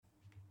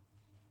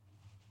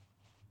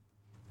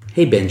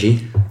Hey,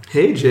 Benji.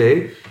 Hey,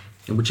 Jay.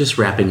 And we're just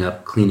wrapping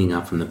up, cleaning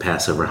up from the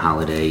Passover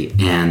holiday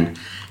and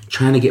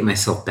trying to get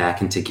myself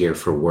back into gear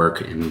for work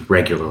and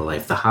regular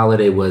life. The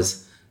holiday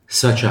was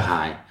such a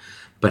high,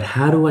 but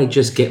how do I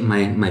just get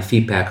my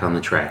feet back on the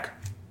track?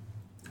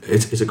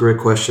 It's a great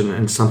question,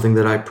 and something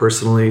that I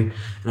personally,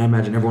 and I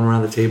imagine everyone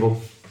around the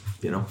table,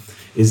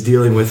 is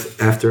dealing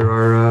with after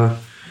our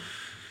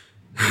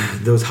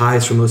those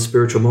highs from those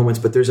spiritual moments.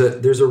 But there's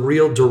a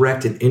real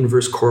direct and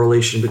inverse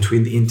correlation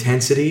between the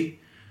intensity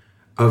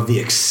of the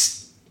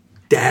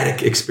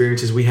ecstatic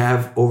experiences we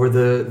have over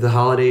the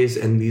holidays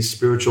and these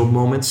spiritual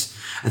moments.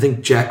 I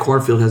think Jack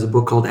Kornfield has a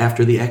book called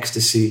After the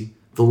Ecstasy,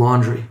 The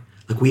Laundry.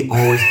 Like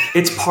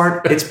it's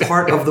part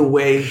of the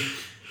way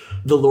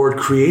the Lord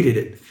created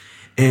it.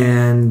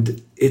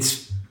 And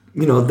it's,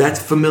 that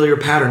familiar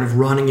pattern of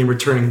running and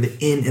returning, the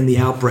in and the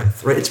out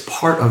breath, right? It's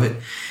part of it.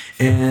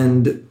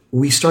 And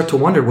we start to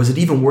wonder, was it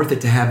even worth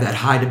it to have that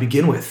high to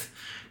begin with?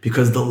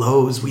 Because the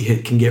lows we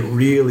hit can get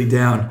really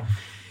down.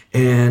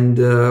 And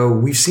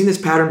we've seen this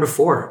pattern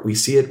before. We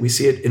see it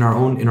in our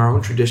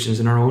own traditions,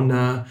 in our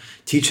own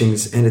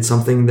teachings, and it's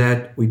something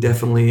that we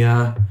definitely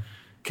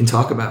can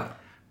talk about.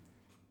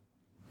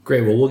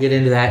 Great. Well, we'll get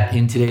into that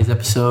in today's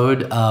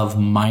episode of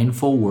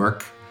Mindful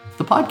Work,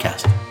 the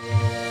podcast.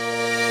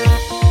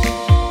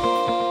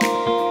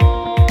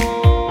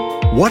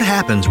 What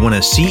happens when a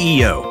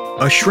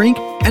CEO, a shrink,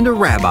 and a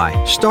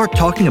rabbi start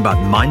talking about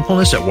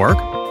mindfulness at work?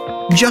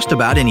 Just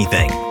about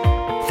anything.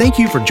 Thank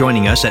you for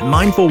joining us at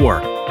Mindful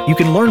Work. You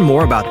can learn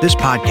more about this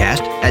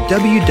podcast at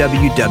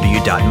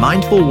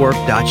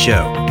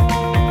www.mindfulwork.show.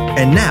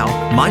 And now,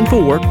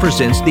 Mindful Work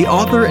presents the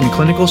author and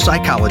clinical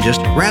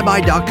psychologist, Rabbi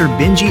Dr.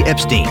 Benji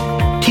Epstein,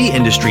 tea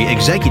industry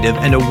executive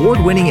and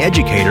award-winning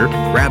educator,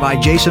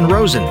 Rabbi Jason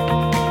Rosen,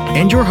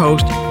 and your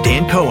host,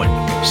 Dan Cohen,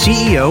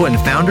 CEO and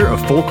founder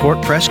of Full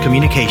Court Press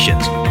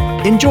Communications.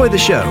 Enjoy the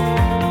show.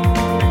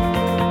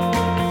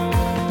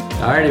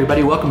 All right,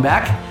 everybody, welcome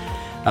back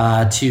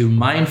to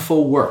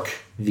Mindful Work,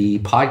 the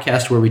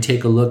podcast where we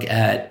take a look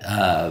at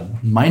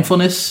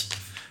mindfulness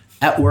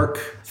at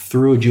work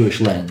through a Jewish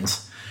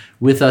lens.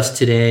 With us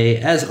today,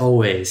 as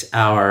always,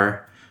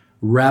 our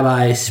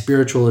Rabbi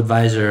spiritual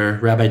advisor,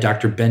 Rabbi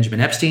Dr.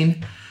 Benjamin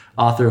Epstein,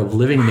 author of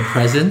Living in the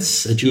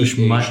Presence, a Jewish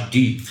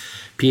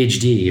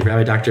PhD.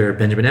 Rabbi Dr.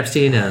 Benjamin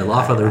Epstein,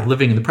 author of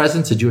Living in the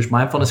Presence, a Jewish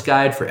mindfulness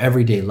guide for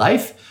everyday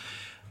life.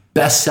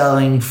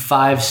 Best-selling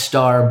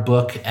 5-star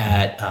book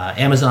at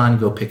Amazon.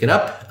 Go pick it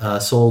up.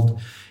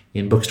 Sold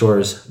in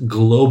bookstores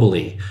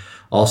globally.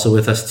 Also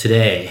with us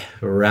today,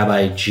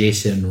 Rabbi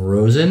Jason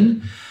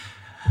Rosen,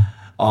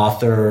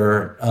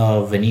 author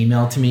of an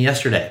email to me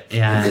yesterday.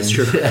 And, That's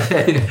true.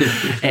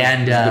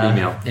 and good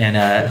email.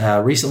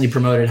 And recently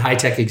promoted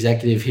high-tech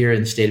executive here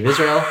in the state of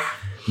Israel.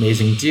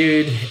 Amazing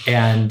dude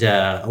and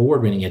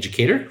award-winning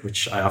educator,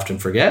 which I often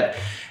forget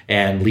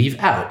and leave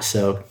out.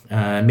 So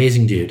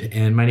amazing dude.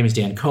 And my name is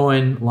Dan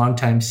Cohen,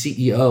 longtime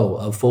CEO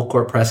of Full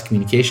Court Press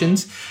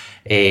Communications,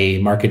 a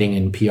marketing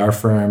and PR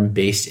firm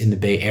based in the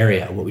Bay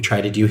Area. What we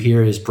try to do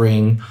here is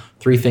bring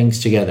three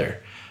things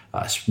together.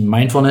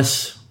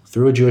 Mindfulness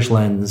through a Jewish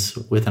lens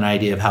with an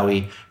idea of how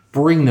we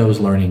bring those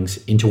learnings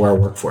into our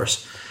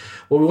workforce.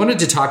 What we wanted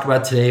to talk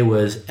about today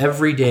was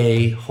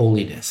everyday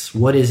holiness.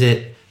 What is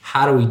it?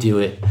 How do we do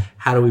it?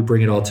 How do we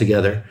bring it all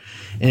together?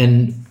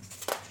 And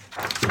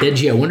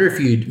Benji, I wonder if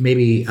you'd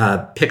maybe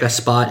pick a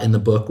spot in the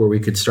book where we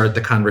could start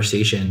the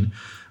conversation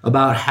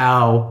about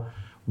how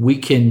we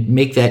can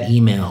make that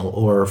email,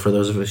 or for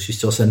those of us who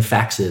still send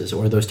faxes,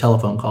 or those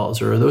telephone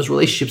calls, or those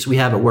relationships we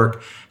have at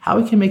work,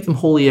 how we can make them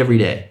holy every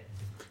day.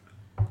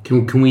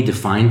 Can we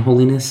define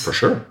holiness? For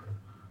sure.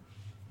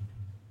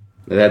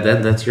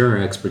 That's your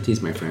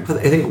expertise, my friend.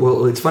 I think,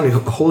 it's funny.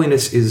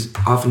 Holiness is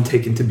often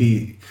taken to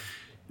be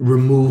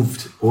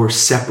removed or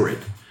separate.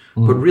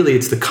 But really,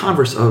 it's the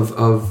converse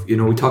of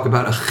we talk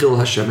about a chil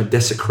Hashem, a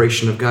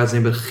desecration of God's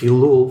name, but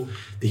chilul,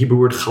 the Hebrew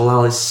word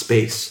halal is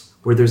space,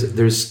 where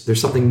there's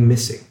something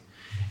missing.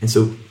 And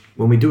so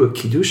when we do a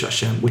kiddush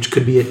Hashem, which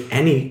could be at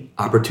any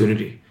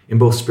opportunity in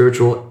both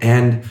spiritual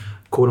and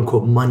quote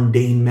unquote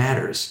mundane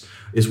matters,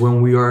 is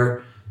when we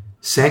are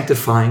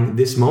sanctifying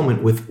this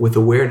moment with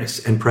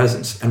awareness and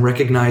presence and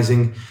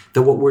recognizing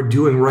that what we're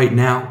doing right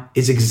now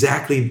is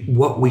exactly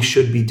what we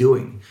should be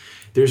doing.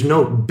 There's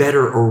no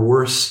better or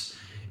worse,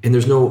 and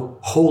there's no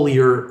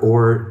holier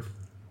or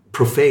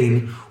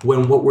profane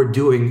when what we're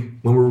doing,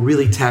 when we're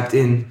really tapped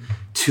in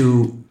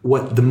to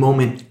what the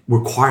moment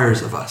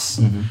requires of us.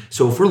 Mm-hmm.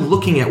 So if we're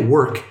looking at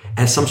work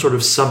as some sort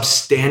of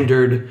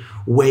substandard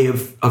way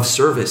of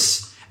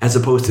service, as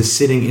opposed to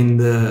sitting in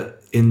the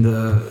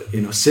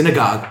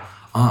synagogue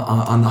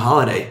on the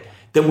holiday,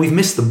 then we've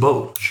missed the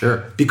boat.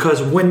 Sure.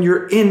 Because when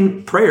you're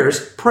in prayer.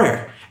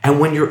 And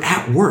when you're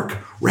at work,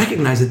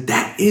 recognize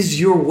that is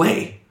your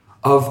way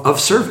of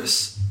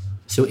service.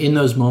 So in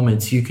those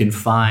moments, you can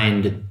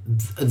find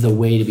the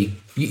way to be,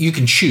 you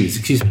can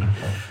choose,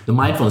 the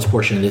mindfulness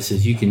portion of this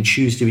is you can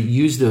choose to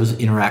use those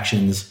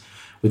interactions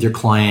with your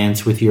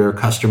clients, with your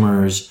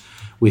customers,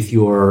 with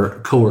your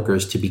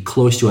coworkers to be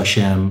close to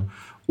Hashem,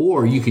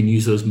 Or you can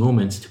use those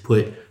moments to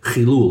put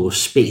chilul, or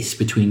space,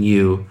 between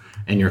you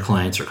and your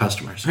clients or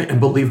customers. Right, and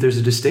believe there's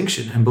a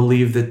distinction, and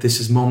believe that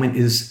this moment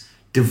is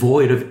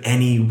devoid of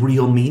any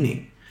real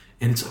meaning.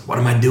 And it's like, what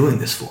am I doing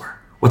this for?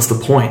 What's the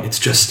point? It's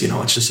just,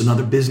 it's just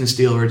another business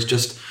deal, or it's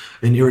just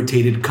an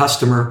irritated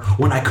customer,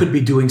 when I could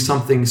be doing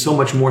something so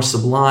much more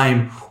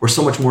sublime or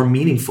so much more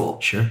meaningful.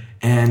 Sure.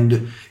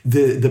 And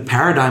the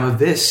paradigm of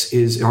this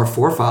is our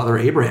forefather,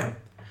 Abraham.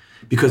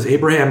 Because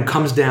Abraham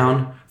comes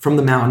down from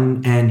the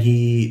mountain and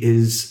he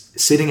is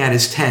sitting at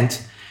his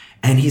tent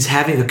and he's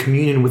having a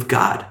communion with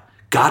God.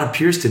 God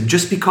appears to him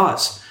just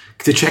because,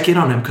 to check in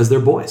on him because they're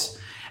boys.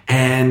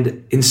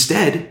 And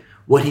instead,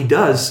 what he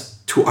does,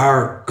 to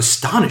our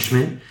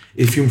astonishment,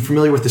 if you're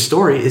familiar with the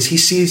story, is he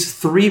sees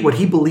 3 what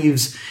he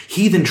believes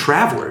heathen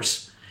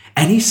travelers.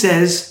 And he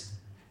says,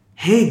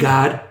 hey,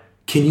 God,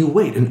 can you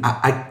wait? And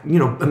I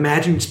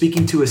imagine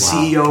speaking to a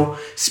CEO,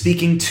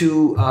 speaking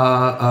to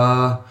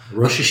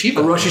Rosh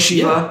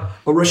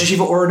Hashiva,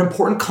 or an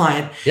important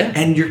client,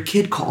 and your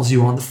kid calls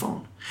you on the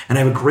phone. And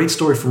I have a great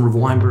story from Rav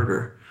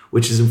Weinberger,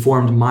 which has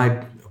informed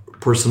my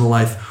personal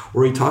life,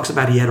 where he talks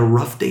about he had a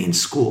rough day in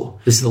school.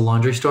 This is the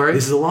laundry story?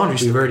 This is the laundry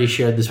story. We've already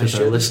shared this with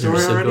our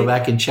listeners, so go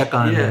back and check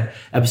on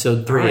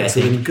episode 3. Right, I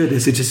think good.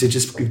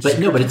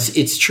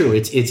 It's true.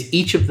 It's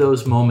each of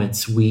those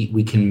moments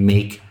we can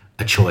make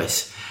a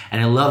choice.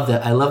 And I love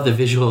the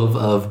visual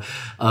of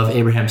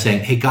Abraham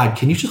saying, hey, God,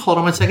 can you just hold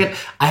on 1 second?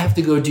 I have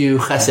to go do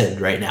chesed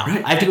right now.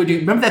 Right. I have to go do,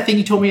 remember that thing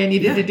you told me I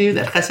needed to do,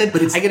 that chesed?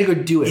 But I got to go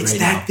do it right now. It's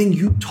that thing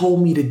you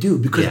told me to do,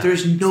 because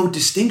there's no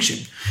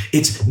distinction.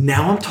 It's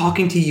now I'm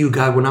talking to you,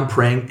 God, when I'm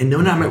praying, and now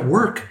I'm at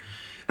work.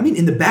 I mean,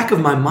 in the back of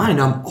my mind,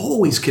 I'm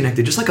always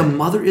connected, just like a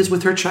mother is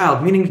with her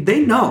child, meaning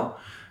they know.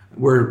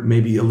 We're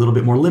maybe a little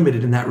bit more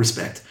limited in that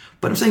respect.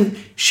 But I'm saying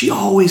she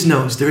always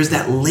knows there's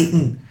that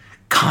latent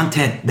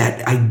content,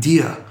 that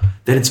idea,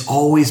 that it's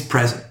always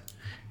present.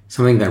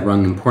 Something that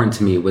rung important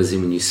to me was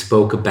when you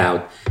spoke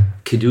about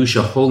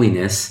Kedusha,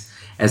 holiness,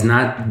 as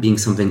not being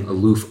something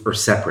aloof or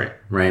separate,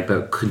 right?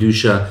 But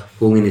Kedusha,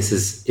 holiness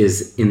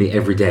is in the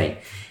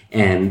everyday.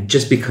 And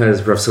just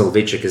because Rav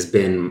Soloveitchik has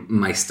been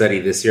my study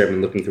this year, I've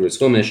been looking through his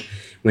Chumash,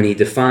 when he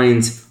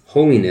defines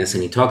holiness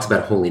and he talks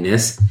about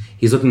holiness,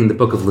 he's looking in the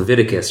book of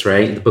Leviticus,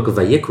 right? In the book of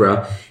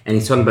Vayikra, and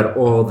he's talking about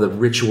all the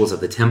rituals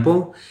of the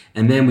temple.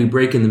 And then we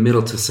break in the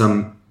middle to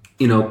some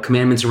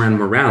commandments around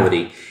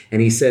morality.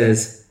 And he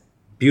says,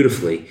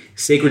 beautifully,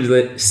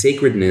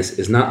 sacredness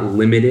is not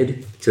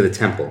limited to the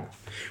temple,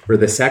 where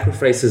the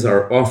sacrifices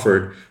are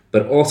offered,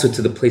 but also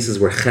to the places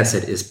where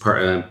chesed is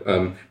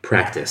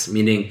practiced,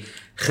 meaning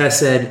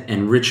chesed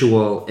and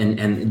ritual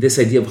and this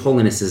idea of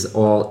holiness is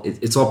all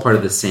part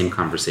of the same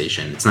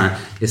conversation.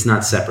 It's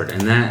not separate.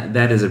 And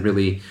that is a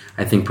really,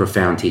 I think,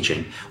 profound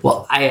teaching.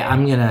 Well,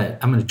 I'm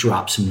gonna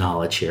drop some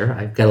knowledge here.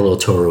 I've got a little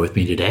Torah with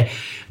me today.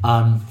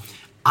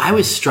 I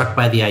was struck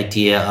by the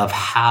idea of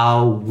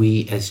how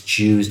we as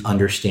Jews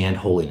understand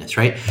holiness,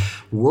 right?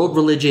 World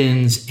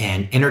religions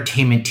and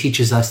entertainment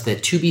teaches us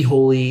that to be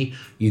holy,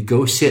 you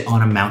go sit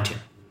on a mountain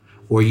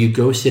or you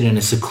go sit in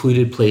a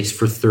secluded place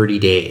for 30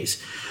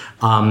 days.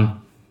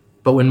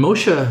 But when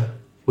Moshe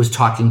was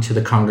talking to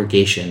the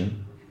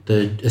congregation,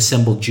 the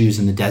assembled Jews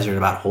in the desert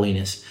about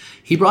holiness,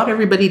 he brought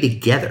everybody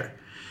together.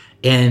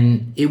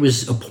 And it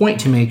was a point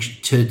to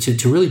make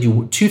to really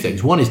do 2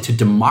 things. One is to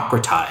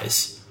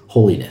democratize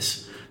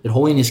holiness. That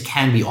holiness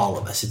can be all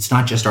of us. It's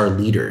not just our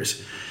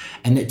leaders.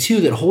 And that 2,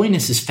 that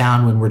holiness is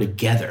found when we're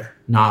together,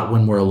 not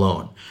when we're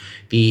alone.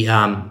 The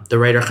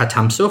writer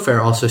Chatam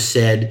Sofer also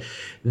said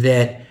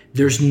that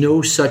there's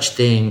no such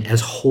thing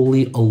as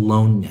holy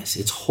aloneness.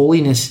 It's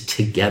holiness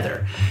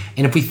together.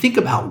 And if we think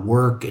about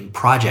work and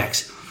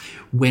projects,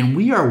 when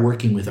we are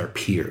working with our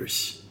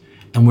peers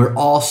and we're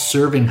all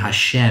serving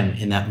Hashem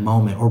in that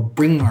moment or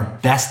bringing our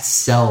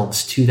best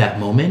selves to that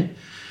moment,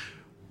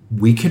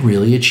 we can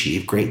really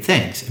achieve great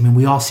things. I mean,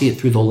 we all see it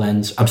through the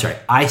lens,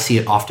 I see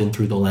it often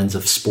through the lens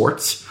of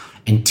sports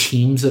and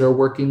teams that are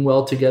working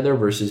well together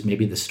versus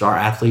maybe the star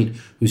athlete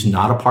who's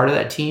not a part of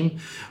that team.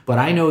 But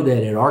I know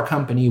that at our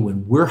company,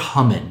 when we're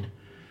humming,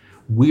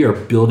 we are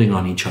building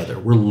on each other.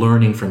 We're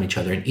learning from each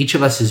other. And each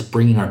of us is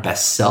bringing our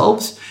best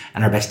selves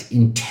and our best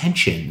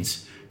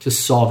intentions to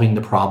solving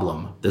the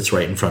problem that's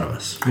right in front of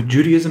us.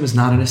 Judaism is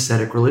not an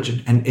ascetic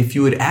religion. And if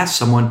you would ask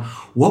someone,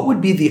 what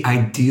would be the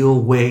ideal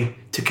way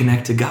to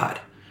connect to God?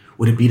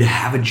 Would it be to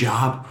have a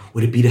job?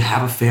 Would it be to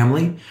have a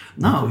family?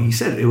 No, he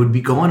said it would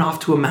be going off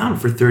to a mountain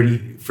for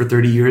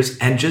 30 years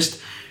and just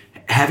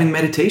having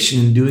meditation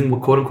and doing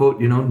what, quote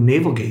unquote,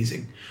 navel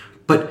gazing.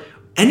 But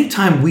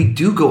anytime we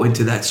do go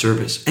into that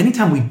service,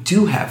 anytime we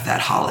do have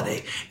that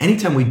holiday,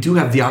 anytime we do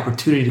have the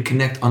opportunity to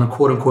connect on a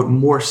quote unquote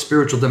more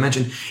spiritual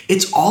dimension,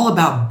 it's all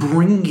about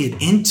bringing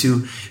it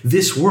into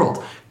this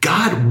world.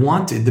 God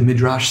wanted, the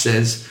Midrash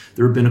says,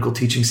 the rabbinical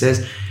teaching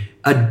says,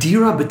 a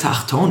dira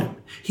b'tachtonim.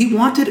 He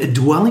wanted a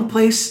dwelling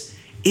place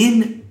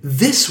in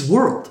this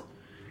world.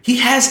 He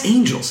has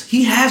angels.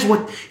 He has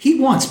what he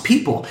wants.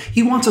 People.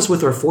 He wants us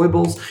with our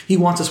foibles. He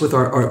wants us with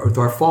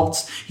our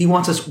faults. He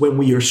wants us when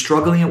we are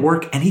struggling at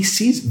work, and he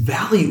sees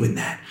value in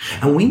that.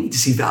 And we need to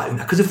see value in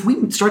that. Because if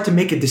we start to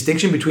make a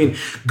distinction between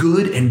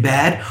good and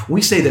bad,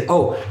 we say that,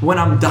 when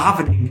I'm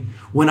davening,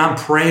 when I'm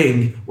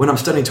praying, when I'm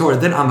studying Torah,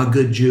 then I'm a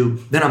good Jew,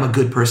 then I'm a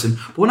good person.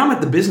 But when I'm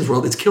at the business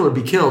world, it's kill or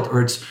be killed,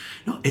 or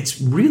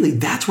it's really,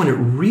 that's when it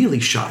really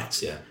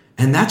shines. Yeah.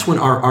 And that's when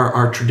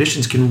our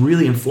traditions can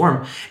really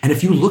inform. And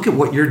if you look at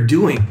what you're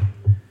doing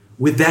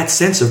with that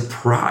sense of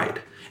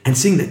pride and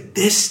seeing that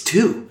this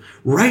too,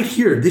 right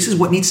here, this is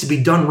what needs to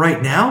be done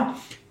right now,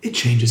 it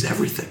changes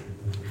everything.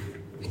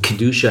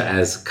 Kedusha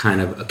as kind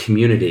of a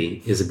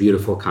community is a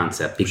beautiful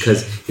concept,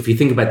 because if you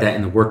think about that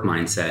in the work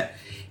mindset,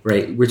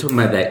 right, we're talking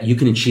about that you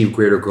can achieve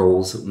greater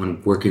goals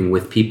when working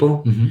with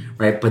people,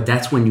 right? But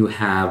that's when you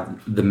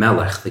have the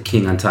melech, the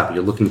king on top.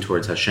 You're looking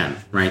towards Hashem,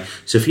 right?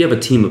 So if you have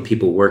a team of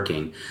people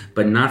working,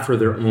 but not for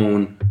their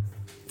own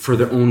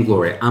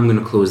glory, I'm going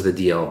to close the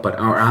deal,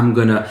 or I'm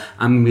going to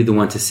be the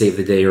one to save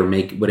the day or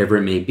make whatever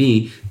it may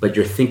be, but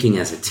you're thinking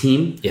as a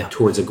team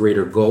towards a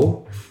greater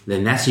goal,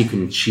 then that's how you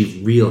can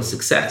achieve real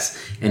success.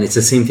 And it's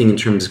the same thing in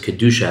terms of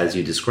Kedusha, as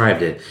you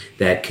described it,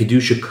 that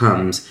Kedusha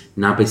comes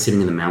not by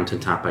sitting in the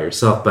mountaintop by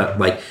yourself, but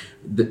like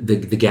the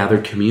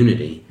gathered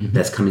community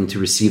that's coming to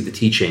receive the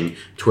teaching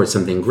towards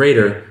something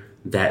greater.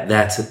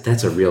 That's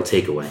a real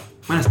takeaway.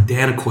 I want to ask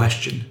Dan a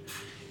question.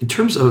 In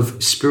terms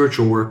of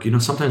spiritual work,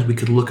 sometimes we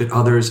could look at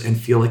others and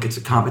feel like it's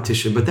a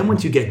competition, but then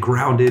once you get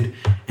grounded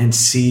and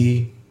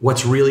see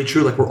what's really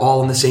true, like we're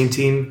all on the same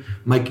team,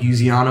 Mike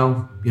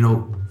Uziano,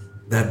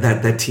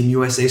 that Team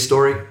USA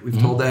story, we've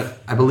told that,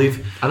 I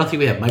believe. I don't think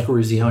we have Michael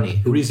Ruzioni,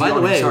 who, by the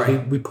way,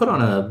 we put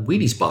on a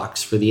Wheaties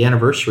box for the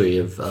anniversary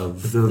of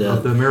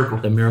the Miracle.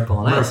 The Miracle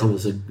on Ice.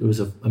 It was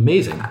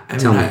amazing.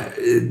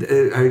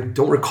 I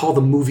don't recall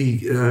the movie.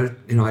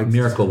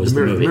 Miracle was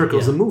the movie. Miracle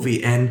was the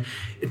movie, and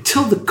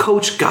until the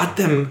coach got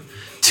them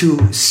to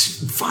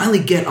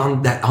finally get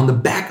on the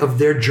back of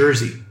their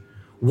jersey,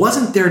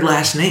 wasn't their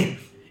last name.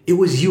 It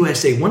was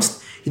USA.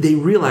 Once they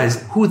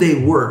realized who they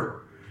were.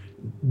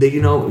 Could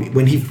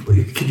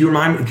you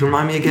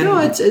remind me again?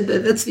 That's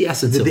the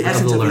essence of the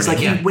learning. It's like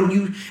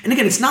and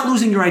again, it's not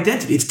losing your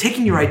identity. It's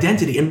taking your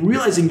identity and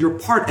realizing your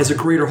part as a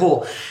greater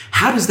whole.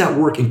 How does that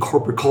work in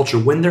corporate culture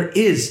when there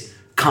is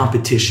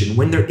competition,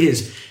 when there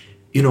is,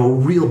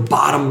 real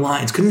bottom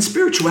lines? Because in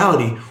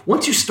spirituality,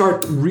 once you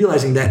start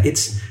realizing that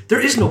there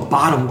is no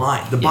bottom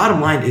line. The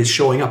bottom line is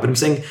showing up. And I'm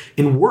saying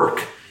in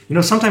work,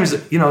 sometimes,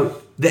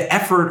 the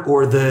effort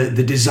or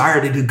the desire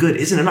to do good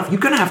isn't enough. You're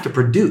going to have to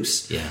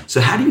produce. Yeah.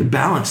 So how do you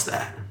balance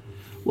that?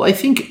 Well, I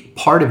think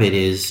part of it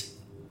is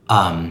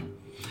I'm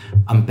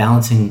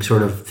balancing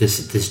sort of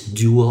this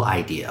dual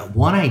idea.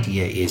 One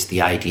idea is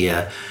the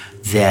idea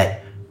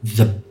that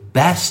the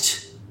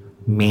best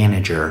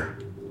manager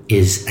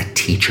is a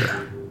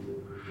teacher,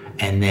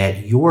 and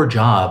that your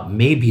job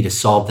may be to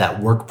solve that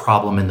work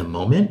problem in the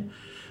moment,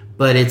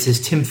 but it's, as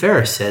Tim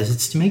Ferriss says,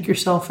 it's to make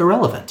yourself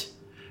irrelevant.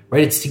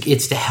 Right?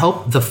 It's to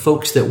help the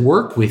folks that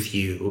work with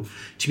you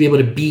to be able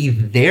to be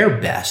their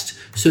best,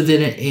 so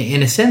that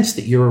in a sense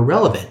that you're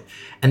irrelevant.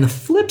 And the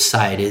flip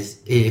side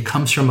is it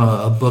comes from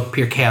a book,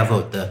 Pirkei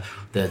Avot,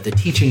 the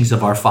teachings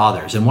of our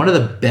fathers. And one of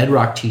the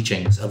bedrock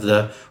teachings of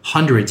the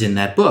hundreds in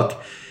that book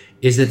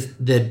is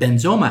that Ben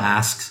Zoma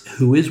asks,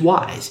 who is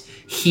wise?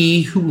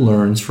 He who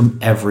learns from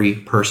every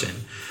person.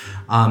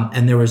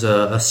 And there was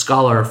a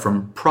scholar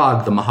from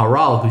Prague, the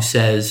Maharal, who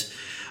says,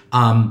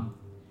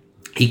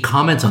 he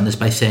comments on this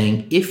by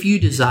saying, if you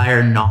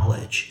desire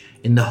knowledge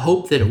in the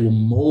hope that it will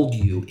mold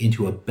you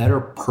into a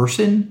better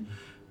person,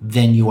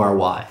 then you are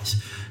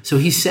wise. So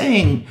he's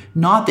saying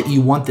not that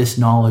you want this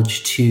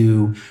knowledge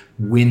to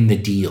win the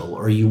deal,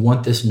 or you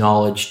want this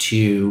knowledge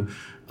to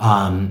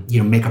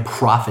make a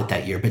profit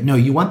that year. But no,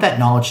 you want that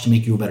knowledge to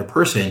make you a better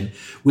person,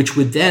 which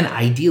would then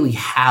ideally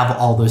have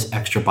all those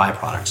extra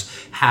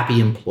byproducts,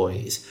 happy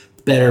employees,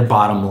 better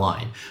bottom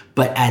line.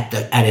 But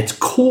at its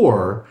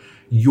core,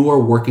 you're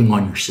working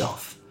on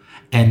yourself.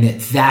 And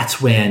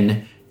that's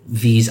when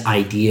these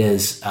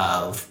ideas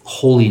of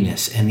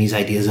holiness and these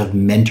ideas of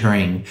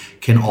mentoring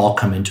can all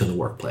come into the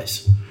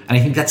workplace. And I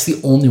think that's the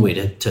only way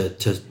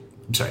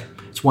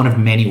it's one of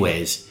many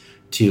ways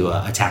to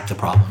attack the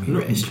problem you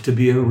raised. To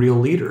be a real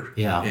leader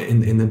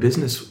in the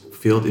business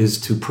field is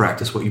to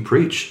practice what you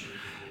preach.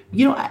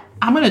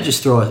 I'm going to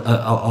just throw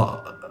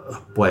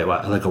a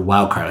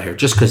wild card out here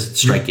just because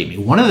it's striking me.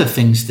 One of the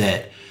things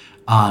that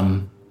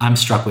I'm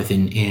struck with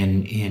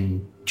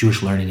in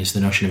Jewish learning is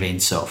the notion of Ein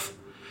Sof.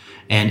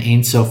 And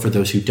Ein Sof, for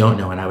those who don't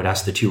know, and I would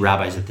ask the two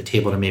rabbis at the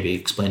table to maybe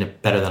explain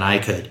it better than I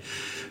could,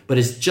 but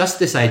it's just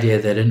this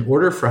idea that in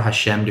order for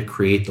Hashem to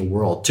create the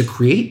world, to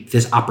create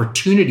this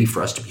opportunity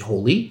for us to be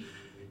holy,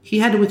 he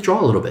had to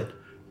withdraw a little bit,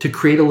 to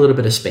create a little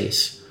bit of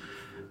space.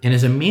 And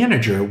as a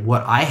manager,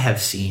 what I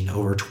have seen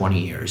over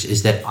 20 years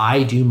is that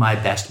I do my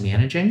best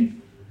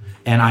managing,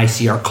 and I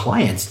see our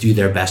clients do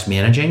their best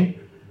managing,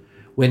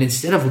 when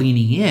instead of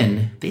leaning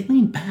in, they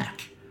lean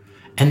back.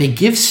 And they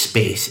give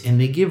space, and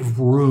they give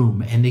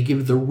room, and they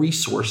give the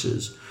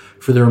resources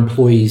for their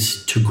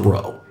employees to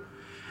grow.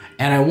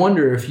 And I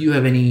wonder if you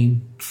have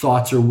any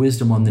thoughts or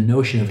wisdom on the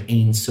notion of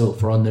Ein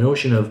Sof, or on the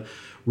notion of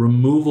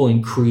removal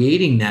and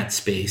creating that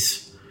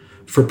space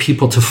for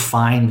people to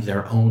find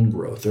their own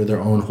growth or their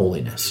own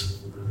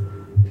holiness.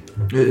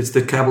 It's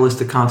the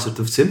Kabbalistic concept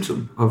of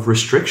tzimtzum, of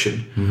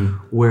restriction,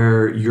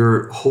 where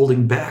you're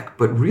holding back,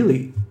 but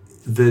really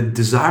the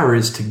desire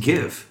is to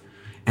give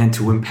and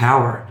to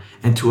empower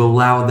and to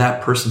allow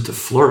that person to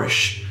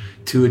flourish,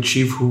 to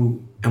achieve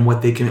who and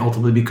what they can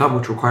ultimately become,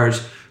 which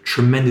requires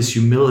tremendous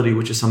humility,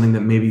 which is something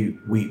that maybe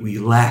we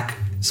lack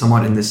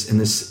somewhat in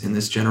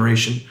this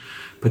generation.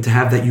 But to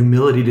have that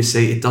humility to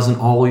say it doesn't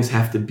always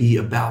have to be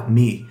about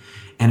me,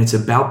 and it's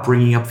about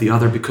bringing up the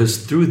other,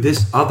 because through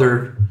this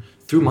other,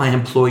 through my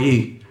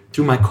employee,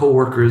 through my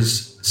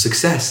coworker's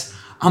success,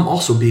 I'm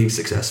also being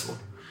successful.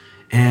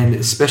 And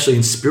especially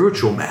in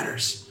spiritual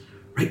matters,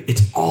 right?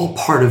 It's all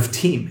part of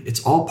team.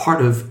 It's all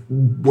part of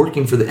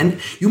working for and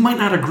you might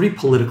not agree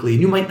politically,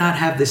 and you might not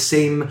have the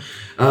same,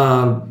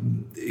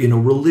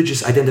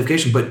 religious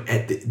identification, but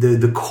at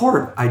the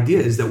core idea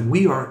is that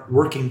we are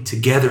working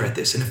together at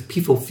this. And if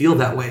people feel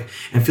that way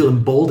and feel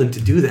emboldened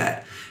to do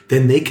that,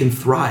 then they can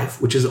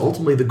thrive, which is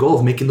ultimately the goal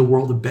of making the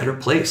world a better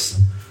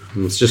place. I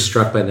was just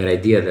struck by that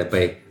idea that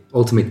by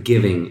ultimate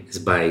giving is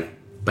by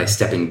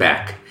stepping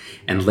back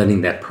and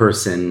letting that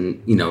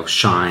person,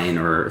 shine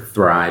or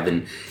thrive.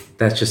 And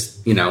that's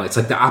just, it's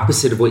like the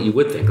opposite of what you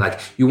would think. Like,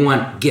 you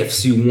want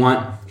gifts, you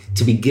want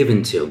to be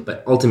given to,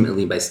 but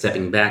ultimately by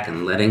stepping back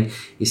and letting,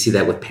 you see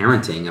that with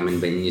parenting. I mean,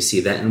 when you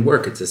see that in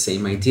work, it's the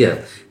same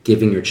idea.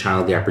 Giving your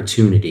child the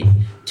opportunity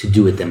to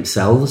do it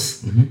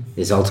themselves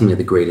is ultimately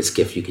the greatest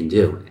gift you can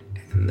do.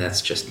 And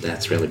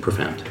that's really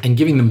profound. And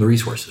giving them the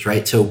resources,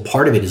 right? So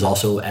part of it is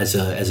also as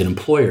an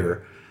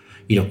employer,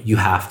 you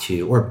have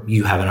to, or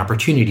you have an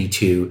opportunity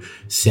to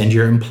send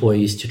your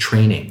employees to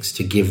trainings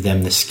to give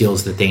them the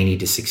skills that they need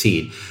to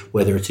succeed.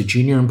 Whether it's a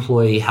junior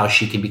employee, how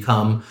she can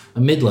become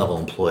a mid-level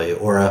employee,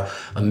 or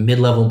a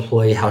mid-level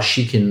employee, how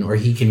she can or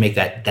he can make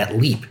that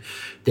leap,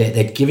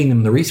 that giving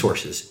them the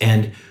resources.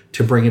 And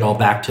to bring it all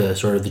back to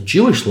sort of the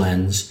Jewish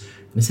lens,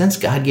 in a sense,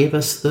 God gave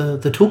us the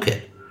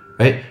toolkit,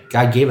 right?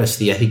 God gave us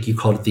I think you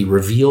called it the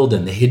revealed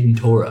and the hidden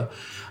Torah.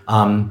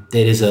 That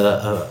is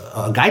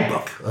a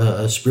guidebook,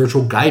 a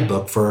spiritual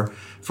guidebook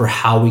for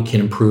how we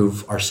can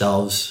improve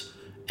ourselves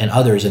and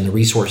others and the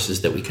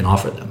resources that we can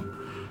offer them.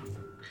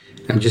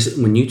 And just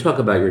when you talk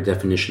about your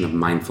definition of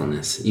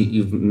mindfulness,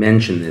 you've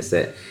mentioned this,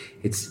 that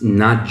it's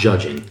not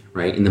judging,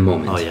 right, in the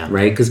moment,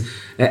 right? Because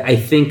I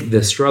think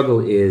the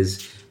struggle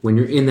is when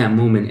you're in that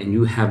moment and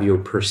you have your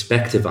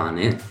perspective on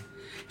it,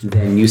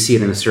 then you see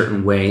it in a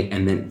certain way,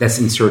 and then that's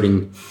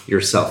inserting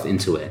yourself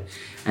into it.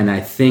 And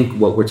I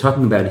think what we're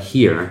talking about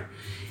here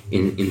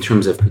in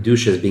terms of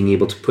Kedusha is being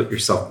able to put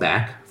yourself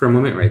back for a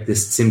moment, right?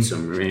 This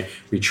tzimtzum,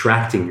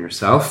 retracting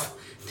yourself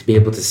to be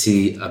able to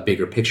see a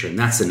bigger picture. And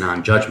that's the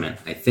non-judgment,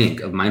 I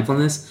think, of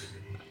mindfulness.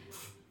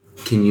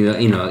 Can you,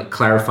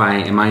 clarify,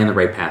 am I on the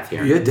right path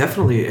here? Yeah,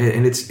 definitely.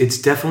 And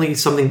it's definitely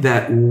something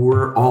that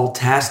we're all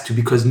tasked to,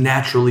 because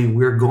naturally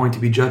we're going to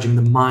be judging.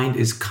 The mind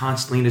is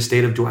constantly in a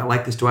state of, do I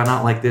like this? Do I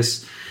not like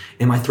this?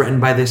 Am I threatened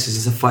by this?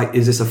 Is this a fight?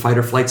 Is this a fight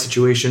or flight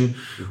situation?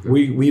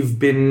 We've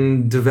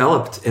been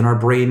developed, and our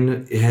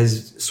brain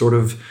has sort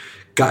of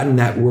gotten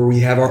that where we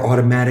have our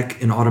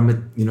automatic and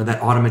that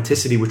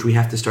automaticity, which we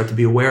have to start to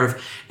be aware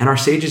of. And our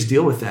sages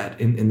deal with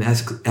that in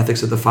the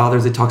ethics of the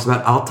fathers. It talks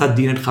about al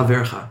tadin et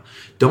chavercha.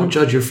 Don't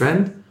judge your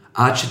friend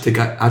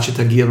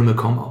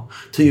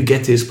till you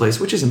get to his place,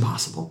 which is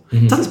impossible.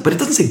 But it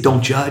doesn't say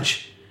don't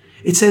judge.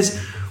 It says,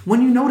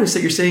 when you notice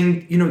that you're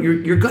saying,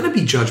 you're going to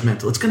be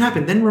judgmental, it's going to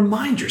happen, then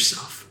remind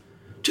yourself.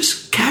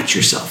 Just catch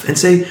yourself and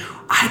say,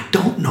 I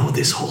don't know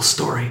this whole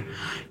story.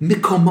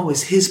 Mikomo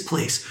is his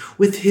place,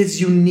 with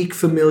his unique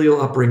familial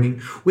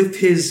upbringing, with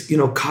his,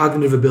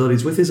 cognitive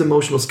abilities, with his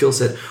emotional skill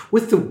set,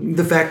 with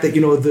the fact that,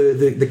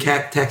 the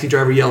taxi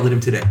driver yelled at him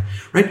today,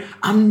 right?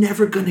 I'm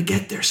never going to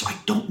get there, so I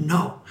don't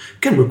know.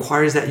 Again,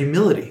 requires that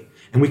humility.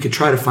 And we could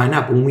try to find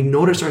out. But when we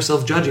notice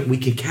ourselves judging, we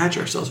could catch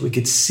ourselves. We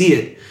could see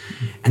it.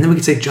 And then we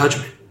could say,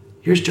 judgment.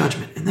 Here's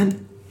judgment. And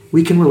then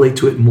we can relate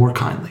to it more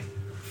kindly.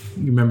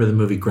 You remember the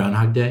movie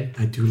Groundhog Day?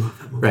 I do love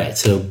that movie. Right.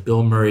 So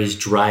Bill Murray's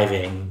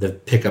driving the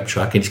pickup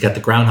truck, and he's got the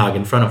groundhog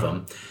in front of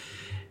him.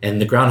 And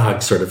the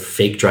groundhog's sort of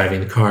fake driving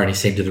the car, and he's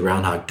saying to the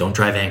groundhog, don't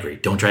drive angry,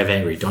 don't drive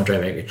angry, don't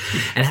drive angry.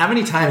 And how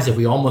many times have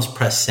we almost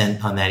pressed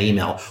send on that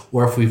email,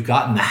 or if we've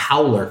gotten the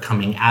howler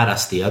coming at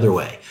us the other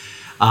way?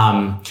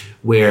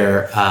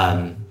 Where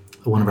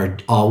one of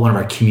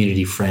our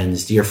community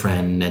friends, dear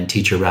friend and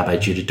teacher, Rabbi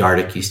Judah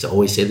Dardick, used to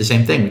always say the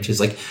same thing, which is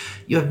like,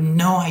 you have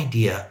no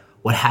idea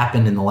what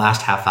happened in the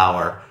last half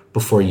hour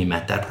before you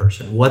met that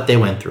person, what they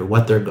went through,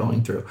 what they're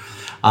going through.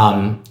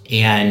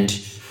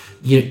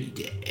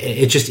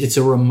 It's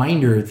a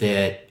reminder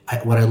that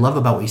what I love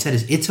about what you said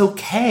is it's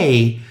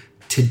okay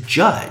to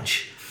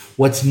judge.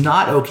 What's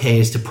not okay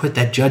is to put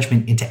that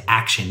judgment into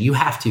action.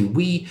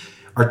 We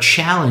are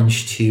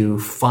challenged to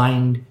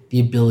find the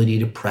ability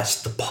to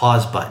press the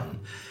pause button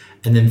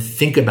and then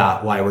think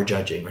about why we're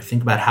judging or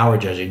think about how we're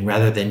judging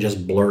rather than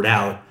just blurt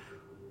out,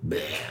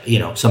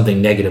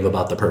 something negative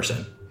about the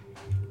person.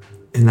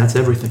 And that's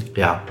everything.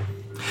 Yeah.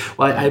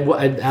 Well,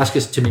 I'd ask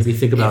us to maybe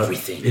think about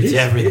everything. It's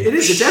everything.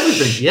 It's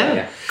everything.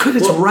 Yeah. Because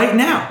it's right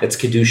now. It's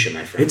Kedusha,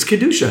 my friend. It's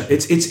Kedusha.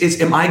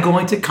 It's am I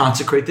going to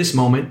consecrate this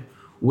moment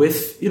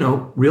with,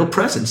 real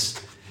presence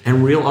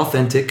and real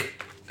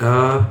authentic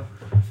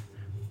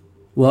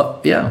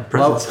Well,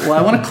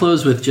 I want to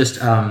close with just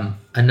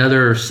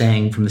another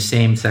saying from the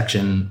same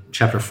section,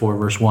 chapter 4,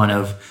 verse 1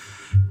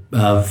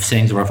 of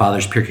Sayings of Our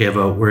Fathers, Pirkei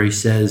Avot, where he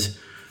says,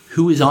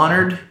 "Who is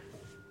honored?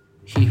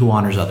 He who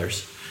honors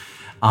others."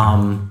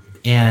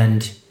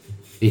 And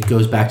it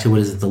goes back to, what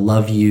is it? The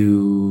love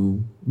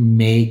you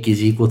make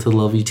is equal to the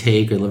love you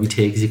take, or love you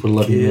take is equal to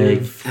love you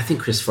make. I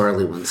think Chris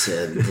Farley once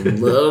said, "The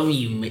love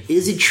you make."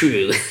 Is it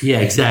true?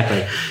 Yeah,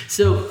 exactly.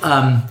 So,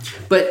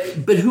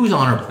 but who's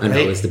honorable? I know,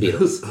 right? it's the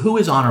Beatles. Who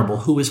is honorable?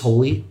 Who is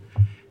holy?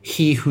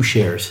 He who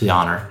shares the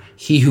honor.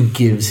 He who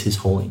gives his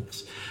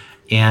holiness.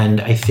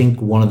 And I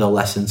think one of the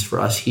lessons for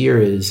us here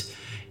is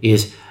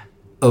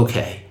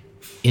okay,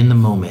 in the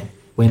moment,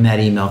 when that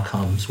email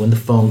comes, when the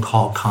phone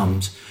call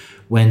comes,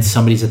 when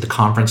somebody's at the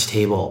conference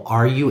table,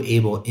 are you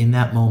able in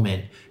that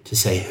moment to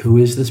say, who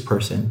is this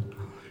person?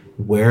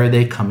 Where are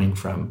they coming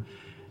from?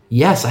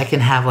 Yes, I can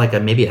have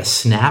maybe a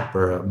snap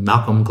or a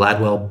Malcolm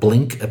Gladwell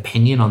blink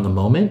opinion on the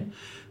moment,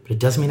 but it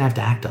doesn't mean I have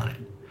to act on it.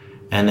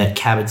 And that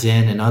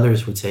Kabat-Zinn and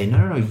others would say,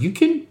 no, you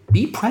can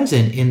be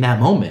present in that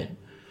moment,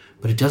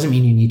 but it doesn't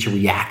mean you need to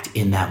react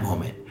in that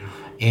moment.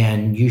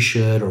 And you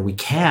should, or we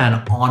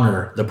can,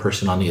 honor the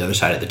person on the other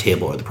side of the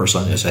table or the person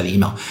on the other side of the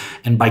email.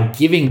 And by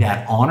giving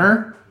that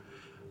honor,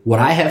 what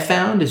I have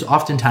found is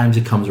oftentimes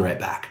it comes right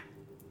back.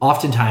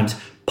 Oftentimes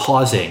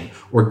pausing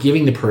or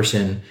giving the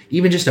person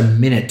even just a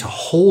minute to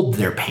hold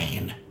their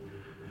pain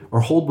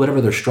or hold whatever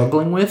they're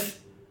struggling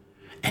with,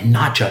 and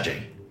not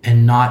judging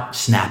and not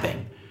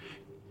snapping.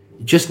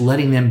 Just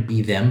letting them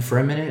be them for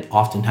a minute,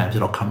 oftentimes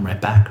it'll come right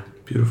back.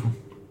 Beautiful.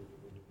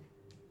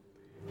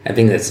 I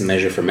think that's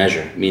measure for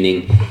measure,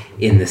 meaning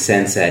in the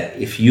sense that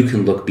if you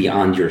can look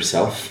beyond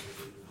yourself,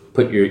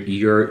 put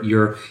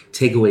your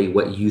take away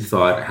what you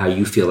thought, how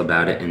you feel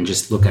about it, and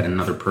just look at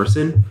another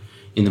person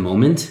in the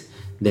moment,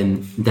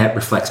 then that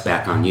reflects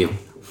back on you.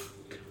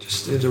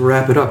 Just to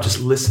wrap it up, just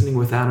listening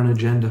without an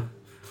agenda.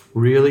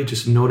 Really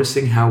just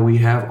noticing how we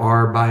have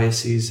our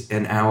biases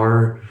and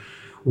our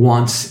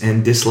wants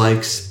and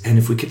dislikes. And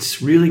if we could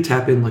really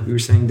tap in, like we were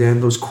saying,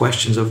 Dan, those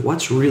questions of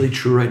what's really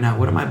true right now?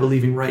 What am I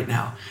believing right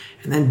now?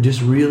 And then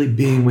just really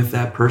being with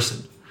that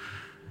person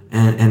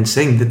and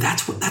saying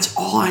that's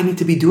all I need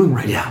to be doing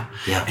right now.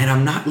 Yeah. And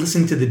I'm not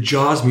listening to the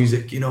Jaws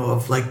music,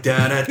 of like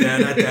da da da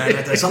da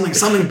da da.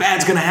 Something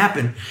bad's gonna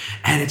happen.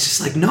 And it's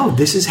just like, no,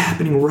 this is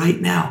happening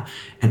right now.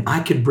 And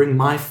I could bring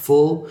my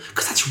full,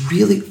 because that's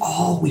really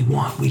all we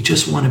want. We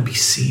just want to be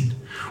seen.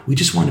 We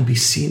just want to be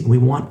seen. We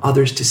want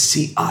others to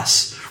see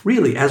us,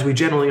 really, as we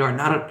generally are,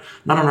 not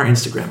on our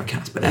Instagram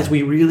accounts, but as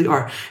we really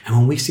are. And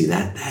when we see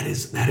that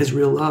is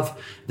real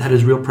love. That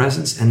is real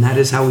presence. And that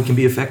is how we can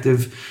be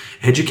effective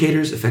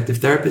educators, effective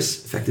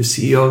therapists, effective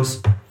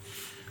CEOs.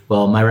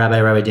 Well, my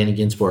Rabbi Danny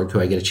Ginsburg, who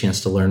I get a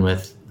chance to learn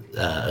with,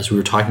 as we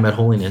were talking about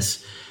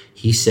holiness,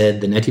 he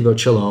said the Netivot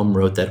Shalom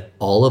wrote that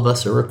all of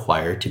us are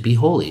required to be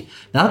holy.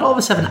 Not all of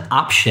us have an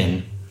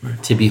option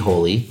to be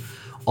holy.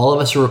 All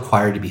of us are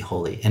required to be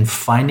holy, and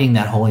finding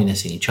that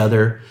holiness in each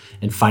other,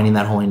 and finding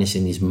that holiness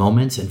in these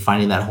moments, and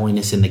finding that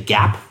holiness in the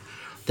gap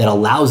that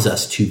allows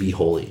us to be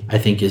holy, I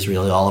think is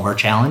really all of our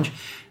challenge.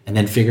 And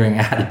then figuring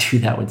out how to do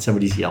that when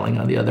somebody's yelling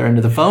on the other end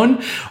of the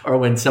phone, or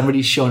when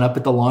somebody's showing up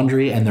at the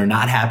laundry and they're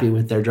not happy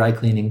with their dry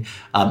cleaning.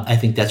 I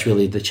think that's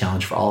really the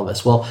challenge for all of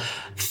us. Well,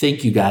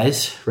 thank you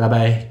guys.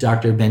 Rabbi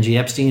Dr. Benji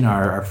Epstein,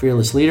 our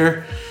fearless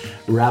leader,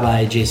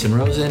 Rabbi Jason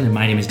Rosen, and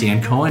my name is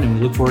Dan Cohen, and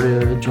we look forward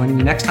to joining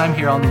you next time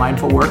here on the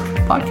Mindful Work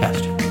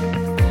podcast.